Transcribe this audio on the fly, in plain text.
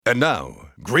And now,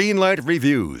 Greenlight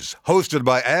Reviews, hosted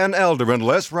by Ann Elder and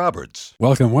Les Roberts.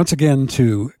 Welcome once again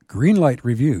to Greenlight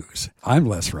Reviews. I'm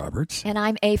Les Roberts. And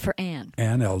I'm A for Ann.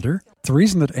 Ann Elder. The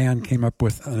reason that Ann came up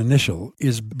with an initial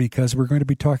is because we're going to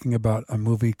be talking about a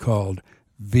movie called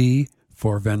V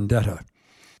for Vendetta.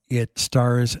 It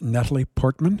stars Natalie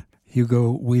Portman,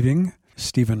 Hugo Weaving,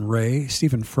 Stephen Ray,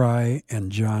 Stephen Fry,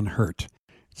 and John Hurt.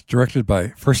 It's directed by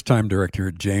first-time director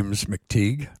James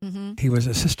McTeague. Mm-hmm. He was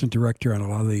assistant director on a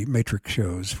lot of the Matrix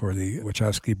shows for the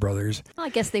Wachowski brothers. Well, I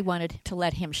guess they wanted to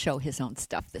let him show his own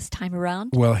stuff this time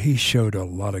around. Well, he showed a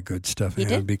lot of good stuff, He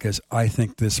did? Because I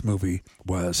think this movie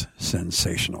was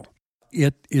sensational.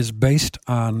 It is based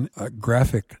on a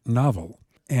graphic novel,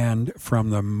 and from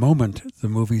the moment the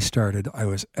movie started, I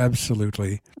was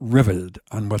absolutely riveted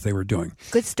on what they were doing.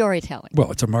 Good storytelling.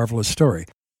 Well, it's a marvelous story.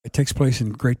 It takes place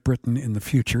in Great Britain in the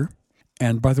future.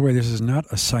 And by the way, this is not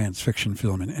a science fiction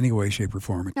film in any way, shape, or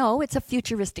form. No, it's a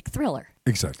futuristic thriller.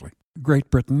 Exactly.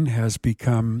 Great Britain has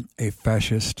become a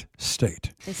fascist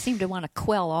state. They seem to want to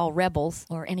quell all rebels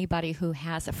or anybody who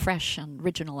has a fresh and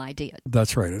original idea.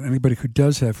 That's right. And anybody who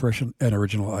does have fresh and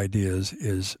original ideas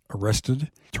is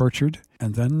arrested, tortured,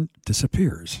 and then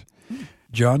disappears.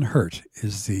 John Hurt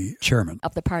is the chairman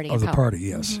Of the party. of the power. party,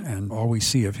 yes. Mm-hmm. And all we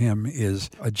see of him is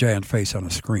a giant face on a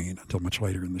screen until much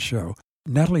later in the show.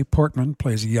 Natalie Portman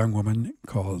plays a young woman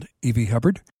called Evie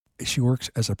Hubbard. She works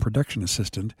as a production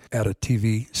assistant at a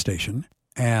TV station,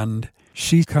 and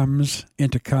she comes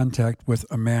into contact with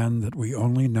a man that we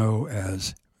only know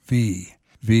as V.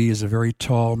 V is a very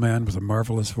tall man with a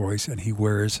marvelous voice, and he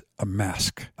wears a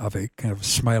mask of a kind of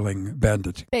smiling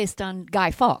bandit. Based on Guy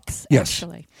Fawkes, Yes.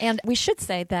 actually. And we should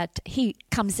say that he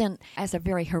comes in as a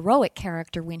very heroic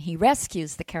character when he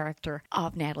rescues the character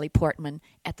of Natalie Portman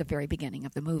at the very beginning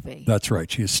of the movie. That's right.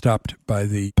 She is stopped by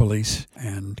the police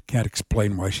and can't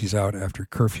explain why she's out after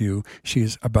curfew.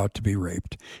 She's about to be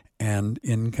raped. And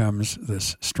in comes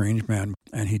this strange man,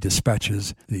 and he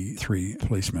dispatches the three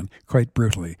policemen quite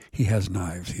brutally. He has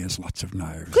knives. He has lots of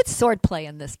knives. Good swordplay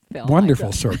in this film. Wonderful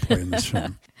swordplay in this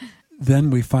film.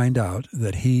 Then we find out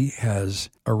that he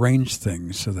has arranged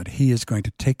things so that he is going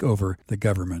to take over the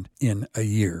government in a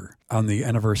year on the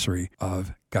anniversary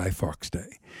of Guy Fawkes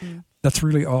Day. Mm. That's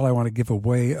really all I want to give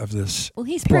away of this Well,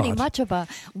 he's plot. pretty much of a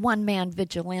one-man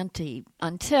vigilante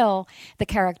until the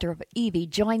character of Evie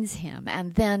joins him,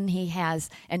 and then he has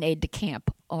an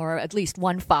aide-de-camp, or at least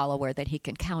one follower that he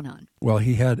can count on. Well,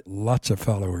 he had lots of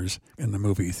followers in the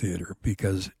movie theater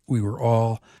because we were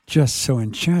all just so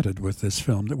enchanted with this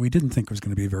film that we didn't think it was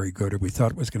going to be very good, or we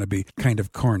thought it was going to be kind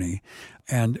of corny.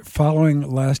 And following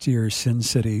last year's Sin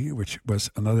City, which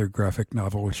was another graphic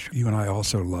novel, which you and I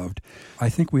also loved, I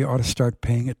think we ought to start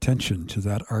paying attention to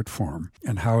that art form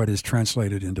and how it is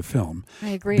translated into film. I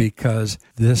agree. Because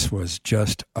this was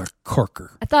just a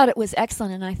corker. I thought it was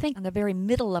excellent, and I think in the very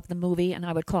middle of the movie, and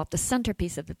I would call it the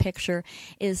centerpiece of the picture,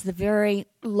 is the very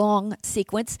long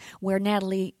sequence where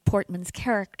Natalie Portman's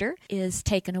character is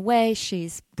taken away.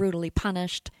 She's brutally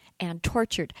punished and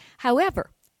tortured.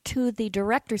 However, to the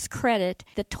director's credit,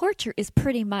 the torture is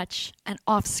pretty much an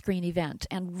off-screen event,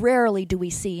 and rarely do we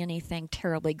see anything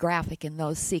terribly graphic in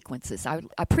those sequences. I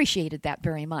appreciated that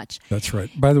very much. That's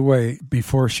right. By the way,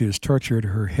 before she is tortured,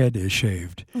 her head is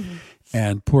shaved. Mm-hmm.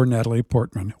 And poor Natalie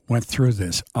Portman went through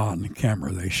this on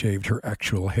camera. They shaved her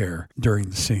actual hair during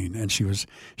the scene, and she was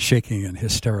shaking and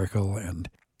hysterical, and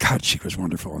God, she was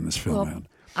wonderful in this film, man.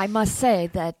 I must say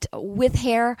that with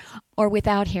hair or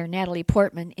without hair, Natalie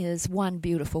Portman is one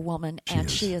beautiful woman,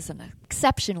 she is an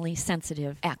exceptionally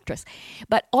sensitive actress.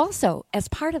 But also, as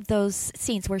part of those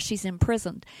scenes where she's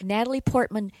imprisoned, Natalie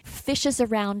Portman fishes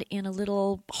around in a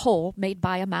little hole made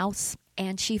by a mouse,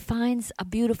 and she finds a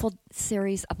beautiful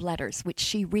series of letters, which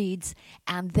she reads,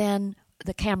 and then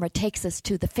the camera takes us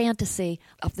to the fantasy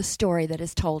of the story that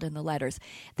is told in the letters.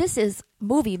 This is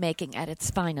movie making at its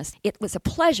finest. It was a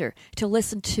pleasure to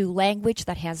listen to language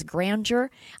that has grandeur,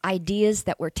 ideas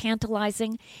that were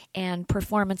tantalizing, and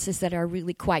performances that are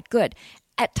really quite good.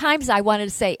 At times I wanted to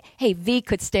say, hey, V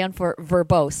could stand for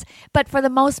verbose. But for the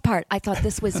most part, I thought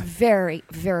this was very,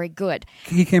 very good.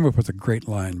 He came up with a great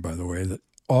line, by the way, that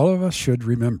all of us should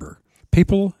remember.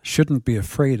 People shouldn't be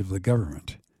afraid of the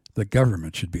government. The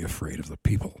government should be afraid of the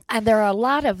people. And there are a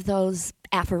lot of those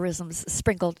aphorisms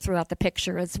sprinkled throughout the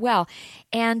picture as well.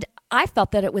 And I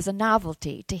felt that it was a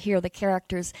novelty to hear the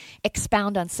characters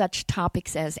expound on such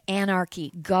topics as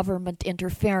anarchy, government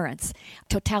interference,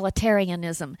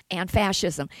 totalitarianism, and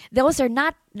fascism. Those are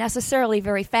not necessarily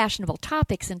very fashionable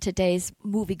topics in today's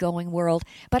movie-going world,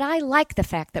 but I like the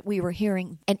fact that we were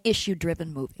hearing an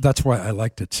issue-driven movie. That's why I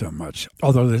liked it so much.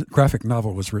 Although the graphic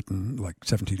novel was written like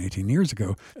 17, 18 years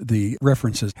ago, the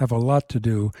references have a lot to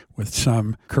do with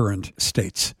some current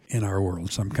states in our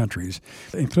world, some countries,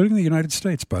 including the United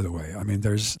States, by the way. I mean,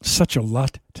 there's such a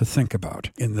lot to think about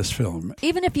in this film.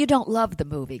 Even if you don't love the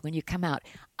movie when you come out,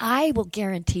 I will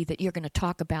guarantee that you're going to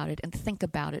talk about it and think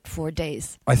about it for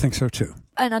days. I think so, too.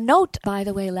 And a note, by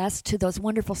the way, Les, to those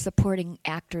wonderful supporting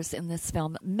actors in this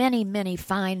film. Many, many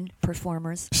fine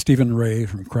performers. Stephen Ray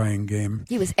from Crying Game.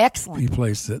 He was excellent. He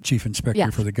plays the chief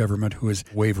inspector for the government who is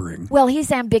wavering. Well,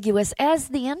 he's ambiguous, as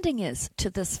the ending is to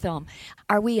this film.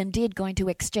 Are we indeed going to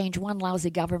exchange one lousy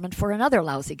government for another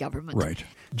lousy government? Right.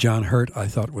 John Hurt, I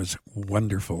thought, was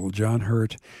wonderful. John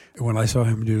Hurt, when I saw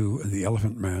him do The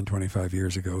Elephant Man 25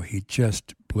 years ago, he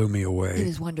just blew me away. He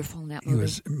was wonderful in that movie. He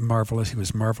was marvelous. He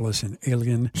was marvelous in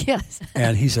Alien. Yes.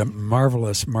 And he's a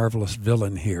marvelous, marvelous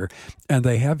villain here. And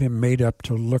they have him made up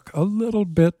to look a little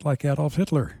bit like Adolf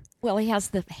Hitler. Well, he has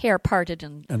the hair parted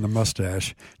and the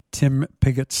mustache. Tim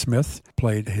Pigott-Smith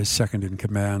played his second in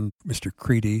command, Mr.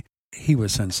 Creedy. He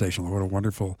was sensational. What a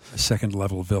wonderful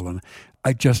second-level villain.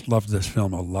 I just loved this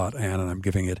film a lot, Anne, and I'm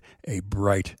giving it a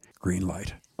bright green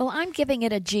light. Well, I'm giving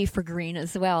it a G for green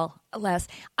as well, Les.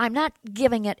 I'm not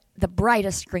giving it the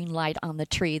brightest green light on the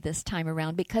tree this time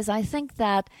around because I think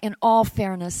that, in all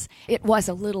fairness, it was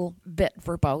a little bit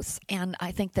verbose, and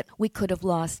I think that we could have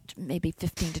lost maybe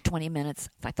 15 to 20 minutes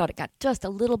if I thought it got just a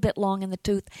little bit long in the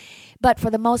tooth. But for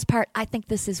the most part, I think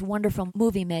this is wonderful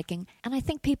movie making, and I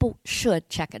think people should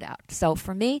check it out. So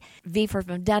for me, V for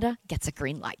Vendetta gets a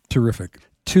green light. Terrific.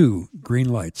 2 green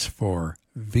lights for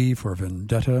V for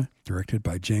Vendetta, directed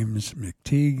by James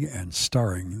McTeague and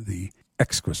starring the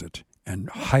exquisite and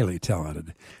highly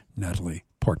talented Natalie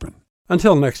Portman.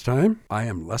 Until next time, I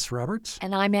am Les Roberts.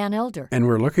 And I'm Ann Elder. And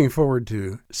we're looking forward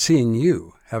to seeing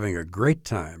you having a great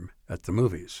time at the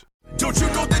movies. Don't you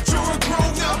know that you're a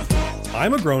grown-up?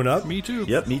 I'm a grown-up. Me too.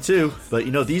 Yep, me too. But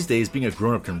these days, being a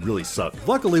grown-up can really suck.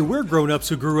 Luckily, we're grown-ups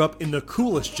who grew up in the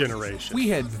coolest generation. We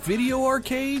had video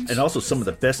arcades. And also some of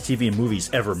the best TV and movies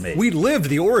ever made. We lived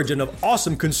the origin of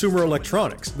awesome consumer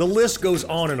electronics. The list goes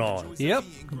on and on. Yep,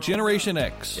 Generation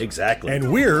X. Exactly.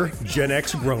 And we're Gen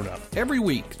X grown-up. Every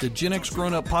week, the Gen X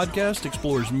Grown Up podcast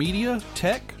explores media,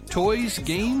 tech, toys,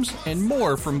 games, and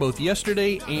more from both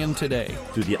yesterday and today.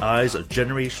 Through the eyes of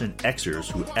Generation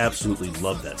Xers who absolutely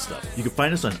love that stuff. You can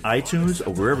find us on iTunes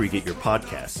or wherever you get your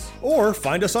podcasts. Or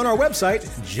find us on our website,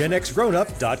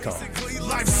 genxgrownup.com.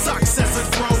 Life sucks as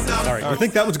a grown-up. All right, you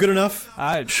think that was good enough?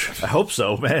 I hope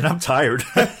so, man. I'm tired.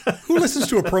 Who listens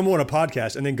to a promo on a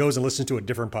podcast and then goes and listens to a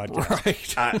different podcast?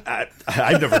 Right.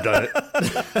 I've never done it.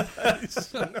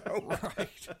 No.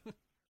 Right.